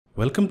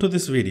Welcome to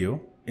this video.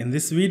 In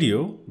this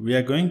video, we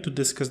are going to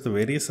discuss the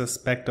various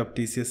aspects of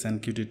TCS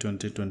NQT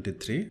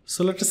 2023.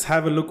 So let us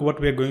have a look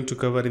what we are going to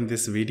cover in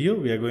this video.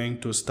 We are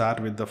going to start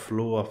with the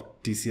flow of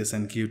TCS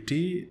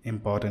NQT,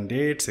 important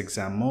dates,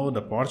 exam mode,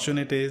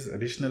 opportunities,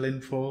 additional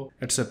info,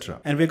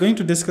 etc. And we're going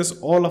to discuss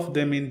all of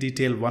them in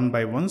detail one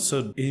by one.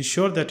 So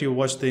ensure that you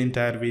watch the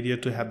entire video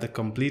to have the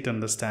complete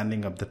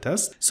understanding of the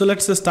test. So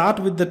let's start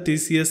with the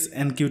TCS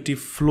NQT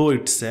flow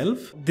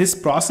itself. This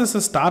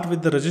process starts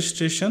with the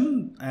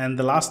registration, and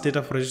the last date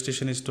of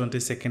registration is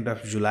 22nd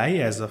of July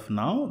as of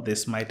now.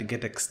 This might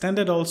get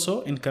extended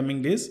also in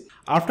coming days.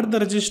 After the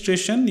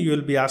registration, you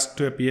will be asked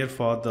to appear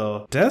for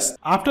the test.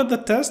 After the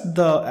test,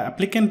 the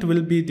applicant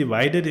will be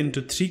divided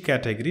into three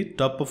categories: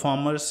 top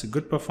performers,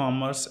 good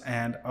performers,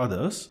 and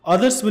others.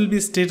 Others will be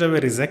straight away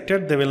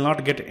rejected. They will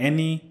not get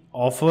any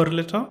offer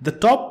letter. The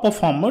top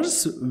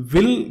performers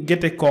will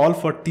get a call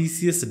for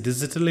TCS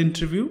digital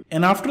interview,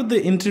 and after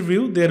the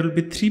interview there will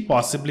be three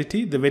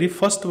possibilities. The very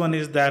first one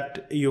is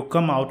that you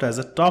come out as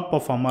a top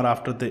performer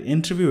after the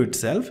interview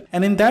itself,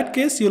 and in that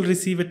case you'll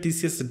receive a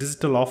TCS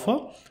digital offer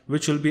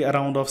which will be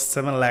around of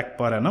 7 lakh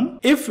per annum.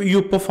 If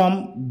you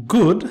perform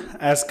good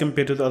as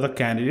compared to the other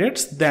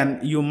candidates, then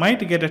you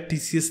might get a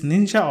TCS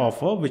Ninja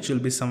offer which will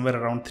be somewhere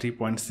around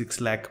 3.6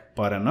 lakh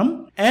per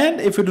annum.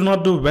 And if you do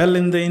not do well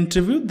in the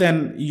interview,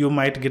 then you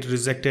might get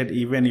rejected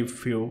even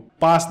if you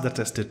pass the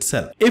test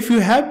itself. If you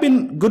have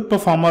been good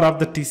performer of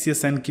the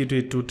TCS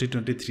NQT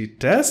 2023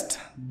 test,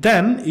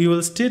 then you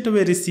will straight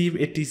away receive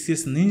a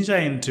TCS Ninja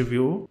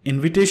interview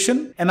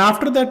invitation. And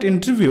after that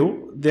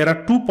interview, there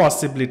are two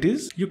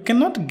possibilities. You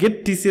cannot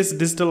get TCS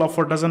digital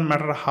offer, doesn't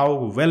matter how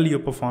well you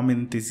perform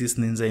in TCS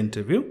Ninja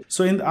interview.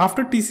 So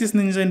after TCS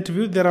Ninja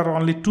interview, there are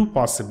only two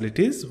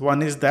possibilities.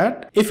 One is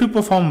that if you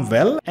perform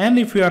well and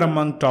if you are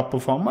among top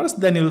performers,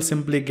 then you will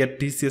simply get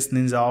TCS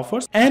Ninja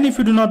offers. And if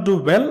you do not do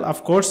well,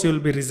 of course, you will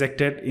be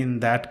rejected in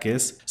that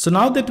case. So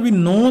now that we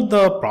know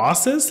the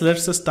process,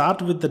 let's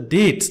start with the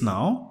dates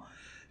now.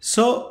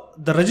 So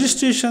the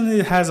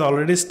registration has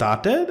already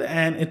started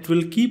and it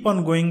will keep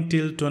on going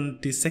till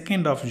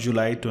 22nd of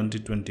July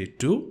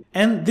 2022.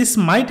 And this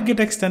might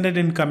get extended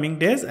in coming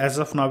days. As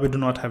of now, we do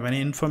not have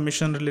any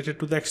information related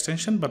to the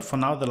extension, but for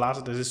now, the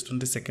last day is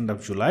 22nd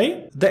of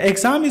July. The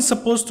exam is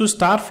supposed to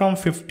start from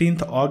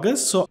 15th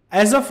August. So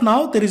as of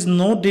now, there is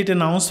no date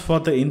announced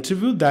for the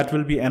interview. That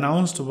will be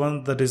announced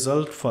once the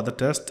result for the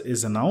test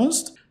is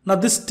announced. Now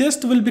this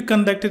test will be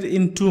conducted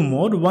in two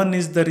modes. One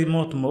is the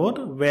remote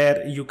mode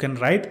where you can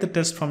write the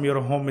test from your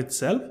home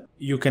itself.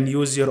 You can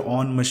use your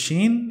own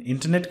machine,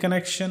 internet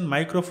connection,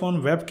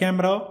 microphone, web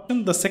camera.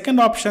 And the second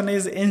option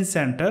is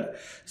in-center.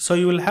 So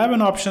you will have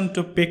an option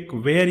to pick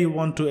where you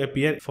want to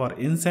appear for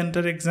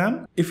in-center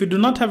exam. If you do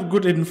not have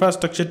good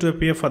infrastructure to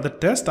appear for the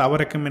test, our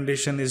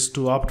recommendation is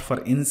to opt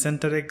for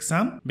in-center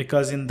exam,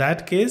 because in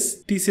that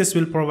case, TCS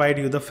will provide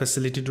you the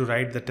facility to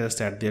write the test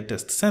at their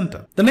test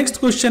center. The next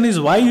question is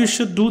why you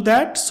should do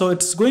that. So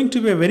it's going to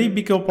be a very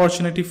big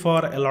opportunity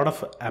for a lot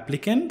of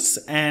applicants,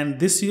 and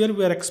this year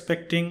we are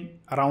expecting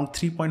around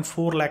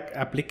 3.4 lakh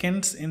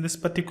applicants in this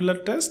particular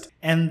test,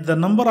 and the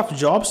number of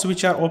jobs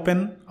which are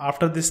open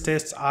after this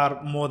test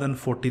are more than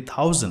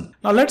 40,000.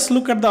 Now let's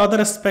look at the other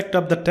aspect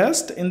of the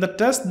test. In the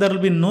test, there will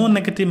be no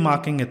negative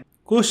marking.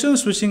 Question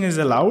switching is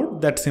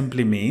allowed. That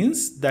simply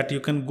means that you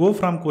can go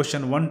from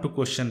question 1 to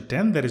question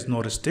 10. There is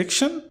no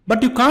restriction,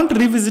 but you can't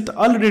revisit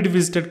already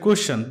visited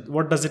question.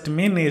 What does it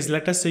mean is,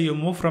 let us say you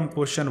move from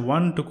question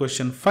 1 to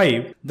question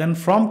 5. Then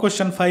from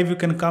question 5, you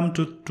can come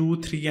to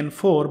 2, 3 and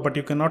 4, but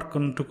you cannot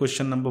come to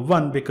question number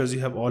 1 because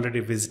you have already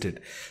visited.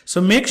 So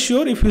make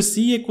sure if you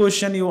see a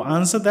question, you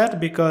answer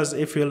that, because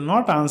if you will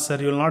not answer,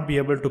 you will not be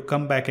able to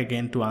come back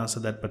again to answer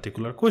that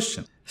particular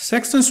question.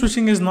 Section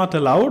switching is not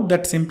allowed.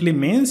 That simply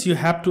means you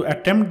have to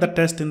attempt the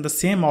test in the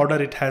same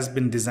order it has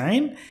been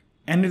designed,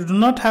 and you do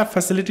not have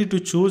facility to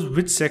choose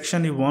which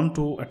section you want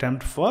to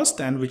attempt first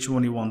and which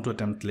one you want to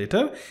attempt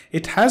later.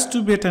 It has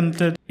to be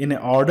attempted in an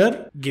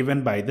order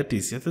given by the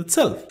TCS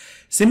itself.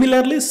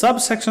 Similarly,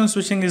 subsection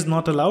switching is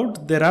not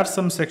allowed. There are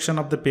some sections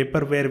of the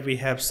paper where we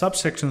have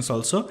subsections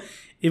also.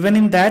 Even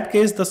in that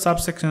case, the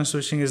subsection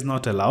switching is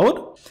not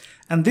allowed.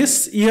 And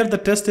this year the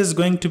test is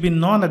going to be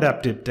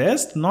non-adaptive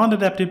test.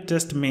 Non-adaptive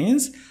test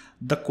means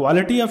the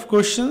quality of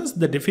questions,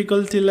 the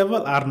difficulty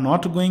level are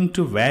not going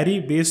to vary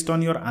based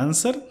on your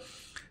answer.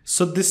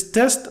 So this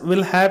test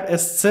will have a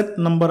set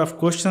number of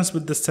questions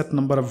with the set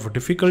number of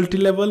difficulty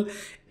level.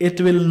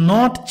 It will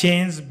not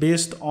change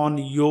based on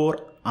your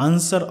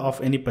answer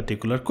of any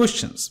particular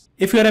questions.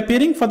 If you are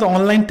appearing for the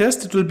online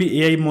test, it will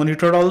be AI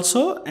monitored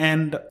also.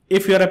 And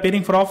if you are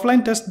appearing for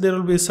offline test, there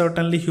will be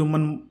certainly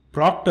human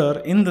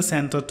proctor in the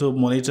center to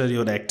monitor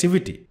your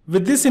activity.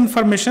 With this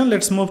information,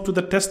 let's move to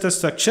the test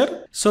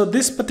structure. So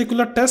this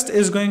particular test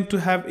is going to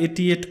have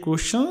 88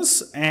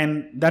 questions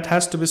and that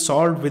has to be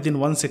solved within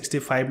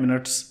 165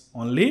 minutes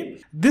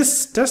only.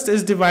 This test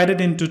is divided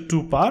into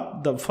two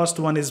parts. The first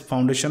one is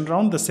foundation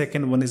round, the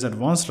second one is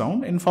advanced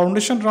round. In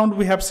foundation round,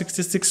 we have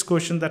 66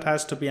 questions that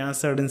has to be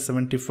answered in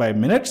 75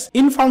 minutes.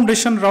 In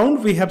foundation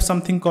round, we have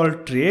something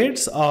called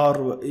traits,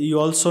 or you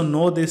also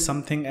know this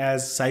something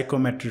as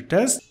psychometry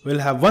test. We'll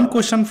have one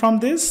question from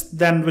this,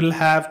 then we'll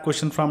have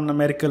question from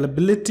numerical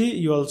ability.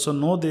 You also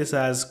know this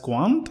as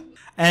quant,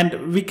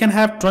 and we can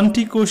have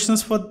 20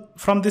 questions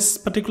from this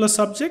particular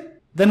subject.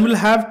 Then we'll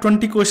have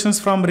 20 questions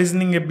from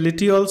reasoning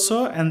ability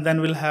also, and then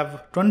we'll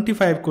have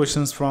 25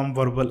 questions from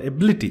verbal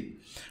ability.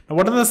 Now,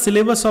 what are the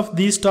syllabus of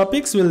these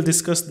topics? We'll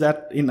discuss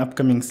that in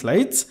upcoming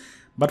slides.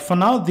 But for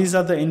now, these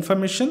are the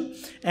information.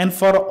 And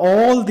for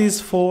all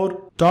these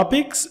 4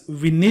 topics,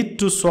 we need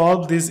to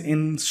solve this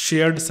in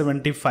shared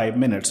 75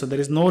 minutes. So there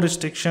is no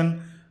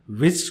restriction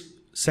which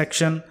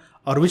section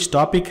or which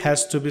topic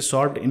has to be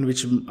solved in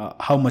which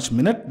how much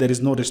minute. There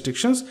is no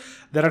restrictions.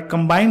 There are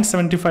combined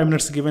 75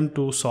 minutes given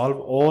to solve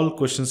all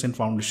questions in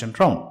foundation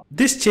round.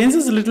 This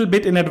changes a little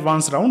bit in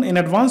advanced round. In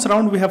advanced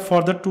round, we have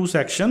further 2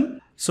 sections.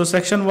 So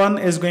section 1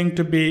 is going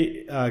to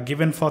be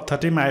given for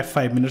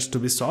 35 minutes to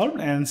be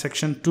solved, and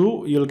section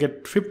 2 you'll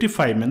get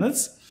 55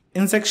 minutes.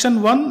 In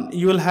section 1,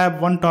 you will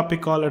have one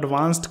topic called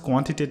advanced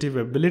quantitative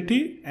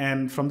ability,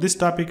 and from this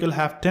topic you'll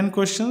have 10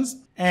 questions.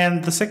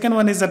 And the second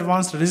one is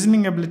advanced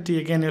reasoning ability.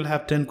 Again, you'll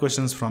have 10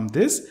 questions from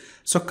this.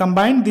 So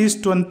combined, these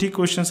 20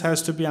 questions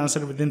has to be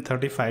answered within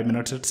 35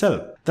 minutes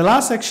itself. The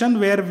last section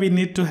where we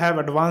need to have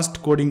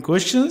advanced coding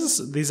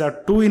questions. These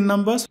are 2 in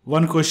numbers.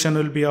 One question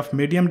will be of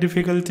medium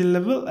difficulty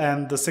level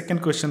and the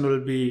second question will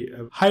be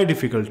high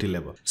difficulty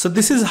level. So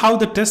this is how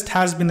the test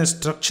has been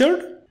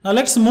structured. Now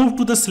let's move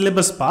to the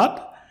syllabus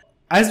part.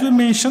 As we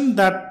mentioned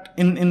that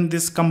in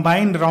this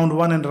combined round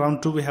 1 and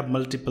round 2, we have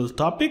multiple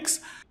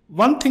topics.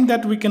 One thing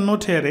that we can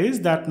note here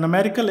is that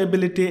numerical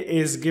ability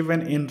is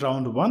given in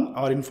round 1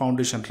 or in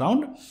foundation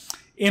round.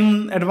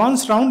 In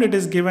advanced round, it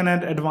is given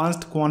at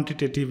advanced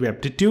quantitative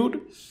aptitude.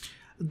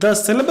 The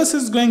syllabus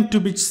is going to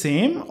be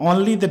same,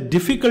 only the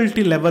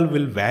difficulty level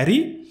will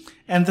vary,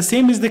 and the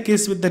same is the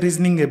case with the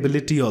reasoning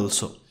ability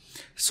also.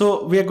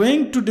 So we are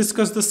going to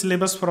discuss the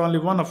syllabus for only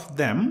one of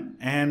them,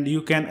 and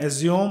you can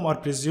assume or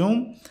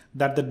presume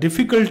that the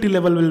difficulty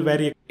level will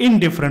vary in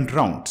different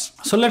rounds.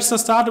 So let's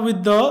start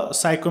with the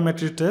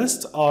psychometry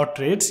test, or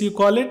traits you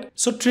call it.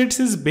 So traits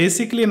is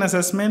basically an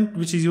assessment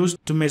which is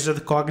used to measure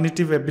the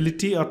cognitive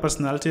ability or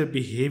personality or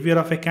behavior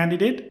of a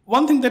candidate.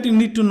 One thing that you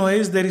need to know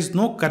is there is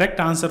no correct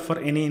answer for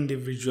any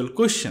individual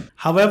question.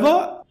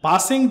 However,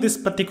 passing this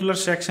particular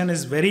section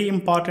is very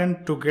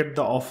important to get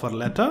the offer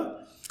letter.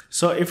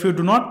 So if you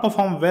do not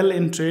perform well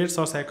in traits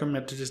or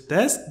psychometry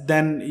test,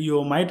 then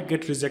you might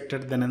get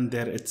rejected then and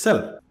there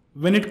itself.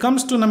 When it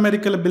comes to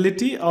numerical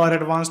ability or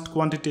advanced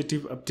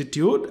quantitative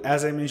aptitude,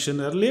 as I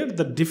mentioned earlier,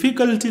 the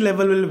difficulty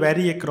level will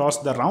vary across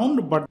the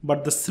round,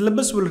 but the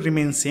syllabus will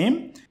remain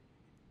same.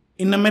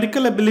 In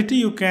numerical ability,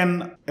 you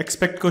can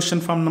expect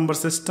question from number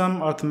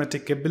system,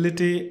 arithmetic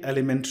ability,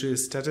 elementary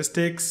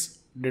statistics,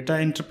 data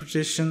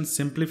interpretation,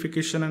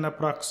 simplification and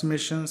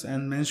approximations,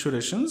 and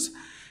mensurations.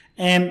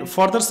 And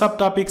further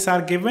subtopics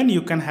are given.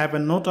 You can have a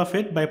note of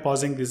it by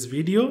pausing this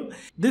video.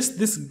 This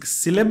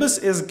syllabus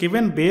is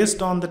given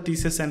based on the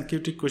TCS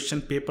NQT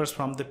question papers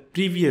from the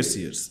previous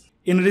years.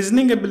 In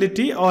reasoning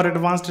ability or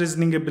advanced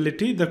reasoning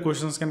ability, the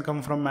questions can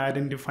come from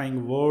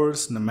identifying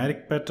words,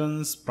 numeric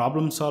patterns,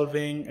 problem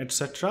solving,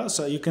 etc.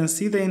 So you can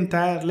see the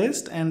entire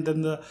list and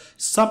then the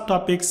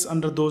subtopics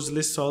under those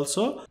lists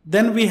also.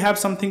 Then we have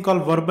something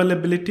called verbal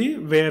ability,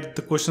 where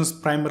the questions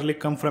primarily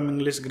come from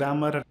English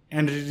grammar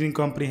and reading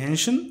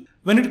comprehension.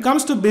 When it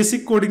comes to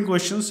basic coding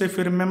questions, if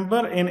you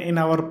remember in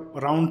our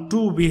round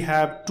 2, we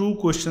have 2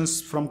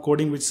 questions from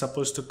coding which is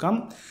supposed to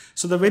come.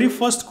 So the very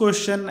first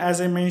question, as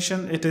I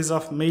mentioned, it is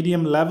of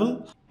medium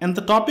level. And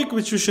the topic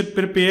which you should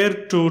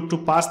prepare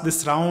to pass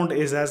this round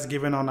is as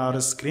given on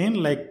our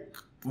screen, like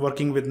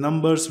working with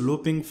numbers,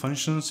 looping,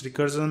 functions,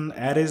 recursion,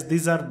 arrays.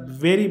 These are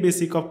very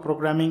basic of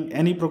programming,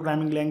 any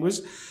programming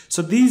language.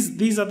 So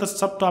these are the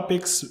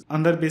subtopics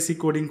under basic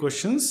coding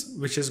questions,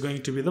 which is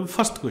going to be the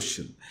first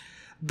question.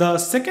 The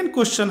second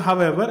question,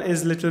 however,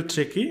 is little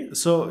tricky.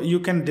 So you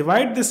can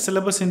divide this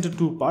syllabus into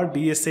 2 parts,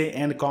 DSA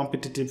and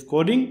competitive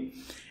coding.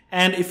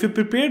 And if you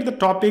prepare the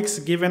topics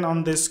given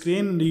on the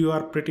screen, you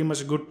are pretty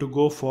much good to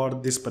go for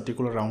this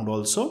particular round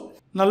also.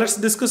 Now let's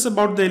discuss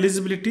about the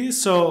eligibility.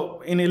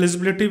 So in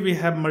eligibility, we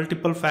have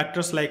multiple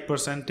factors like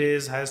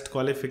percentage, highest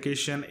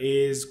qualification,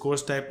 age,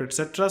 course type,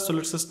 etc. So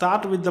let's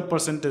start with the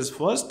percentage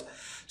first.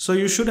 So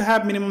you should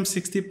have minimum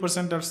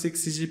 60% or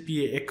 6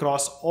 CGPA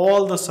across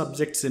all the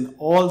subjects in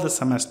all the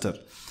semester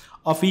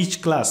of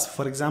each class.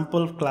 For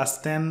example, class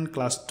 10,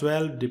 class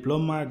 12,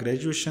 diploma,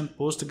 graduation,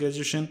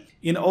 post-graduation.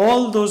 In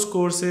all those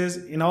courses,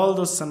 in all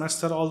those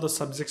semester, all the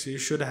subjects, you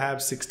should have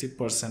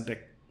 60%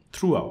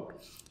 throughout.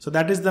 So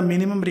that is the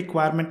minimum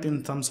requirement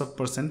in terms of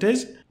percentage.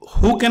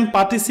 Who can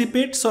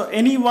participate? So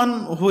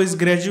anyone who is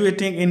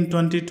graduating in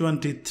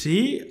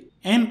 2023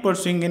 and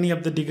pursuing any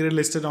of the degree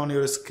listed on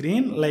your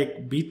screen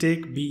like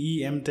BTech,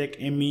 BE, MTech,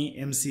 ME,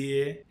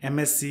 MCA,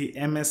 MSc,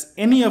 MS,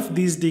 any of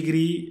these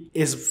degree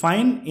is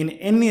fine in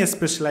any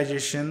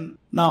specialization.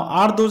 Now,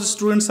 are those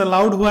students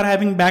allowed who are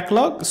having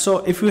backlog?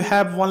 So if you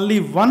have only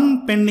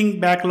one pending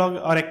backlog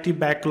or active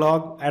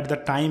backlog at the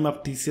time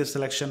of TCS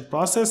selection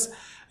process,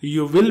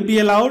 you will be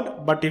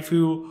allowed, but if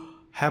you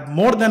have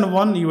more than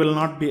one, you will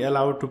not be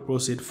allowed to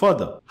proceed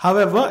further.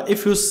 However,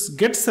 if you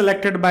get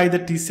selected by the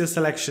TCS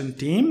selection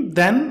team,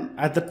 then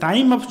at the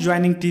time of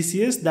joining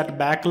TCS, that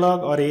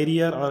backlog or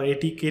area or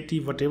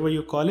ATKT, whatever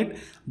you call it,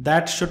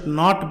 that should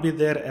not be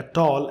there at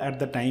all at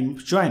the time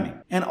of joining.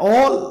 And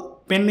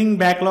all pending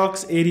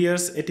backlogs,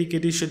 areas,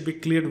 ATKT should be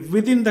cleared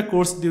within the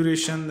course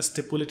duration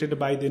stipulated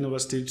by the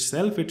university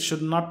itself. It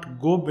should not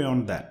go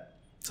beyond that.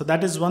 So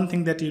that is one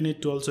thing that you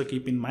need to also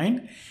keep in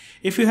mind.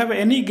 If you have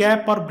any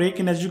gap or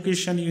break in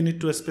education, you need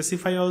to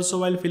specify also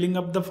while filling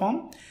up the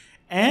form.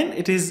 And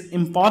it is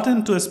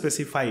important to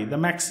specify the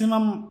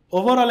maximum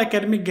overall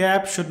academic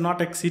gap should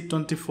not exceed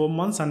 24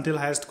 months until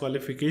highest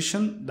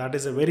qualification. That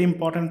is a very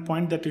important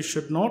point that you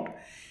should note.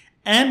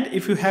 And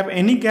if you have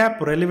any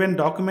gap, relevant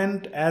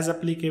document as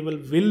applicable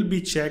will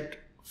be checked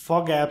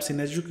for gaps in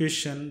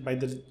education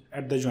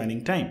at the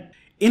joining time.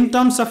 In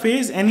terms of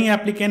age, any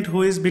applicant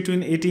who is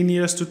between 18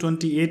 years to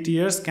 28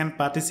 years can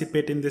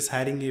participate in this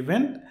hiring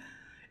event.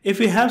 If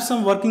you have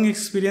some working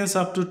experience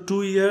up to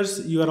 2 years,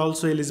 you are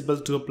also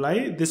eligible to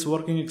apply. This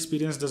working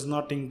experience does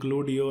not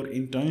include your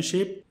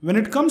internship. When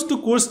it comes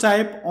to course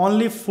type,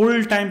 only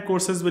full-time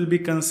courses will be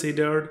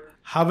considered.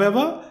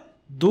 However,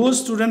 those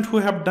students who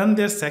have done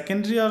their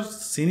secondary or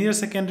senior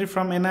secondary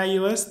from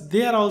NIUS,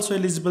 they are also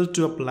eligible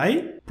to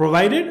apply,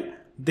 provided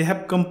they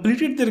have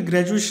completed their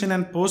graduation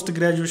and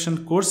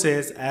post-graduation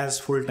courses as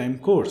full-time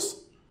course.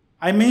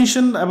 I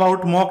mentioned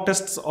about mock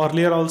tests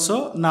earlier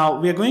also. Now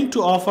we are going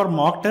to offer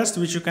mock test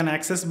which you can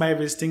access by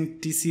visiting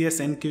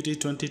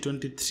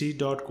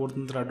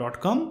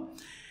tcsnqt2023.codemantra.com,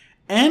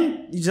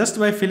 and just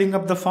by filling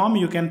up the form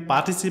you can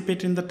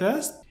participate in the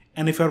test.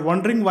 And if you are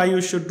wondering why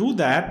you should do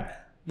that,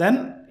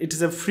 then it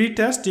is a free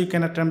test. You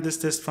can attempt this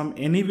test from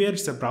anywhere.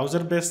 It's a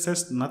browser-based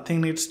test.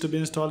 Nothing needs to be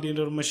installed in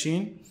your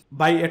machine.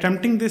 By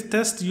attempting this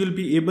test, you'll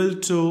be able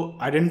to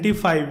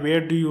identify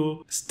where do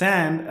you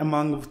stand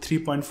among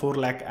 3.4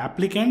 lakh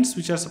applicants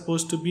which are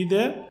supposed to be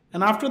there.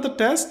 And after the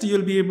test,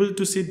 you'll be able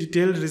to see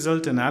detailed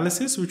result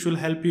analysis which will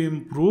help you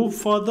improve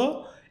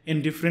further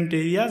in different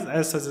areas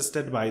as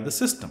suggested by the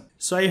system.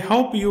 So I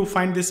hope you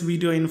find this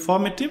video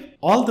informative.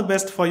 All the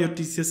best for your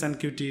TCS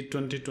NQT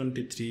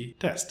 2023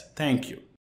 test. Thank you.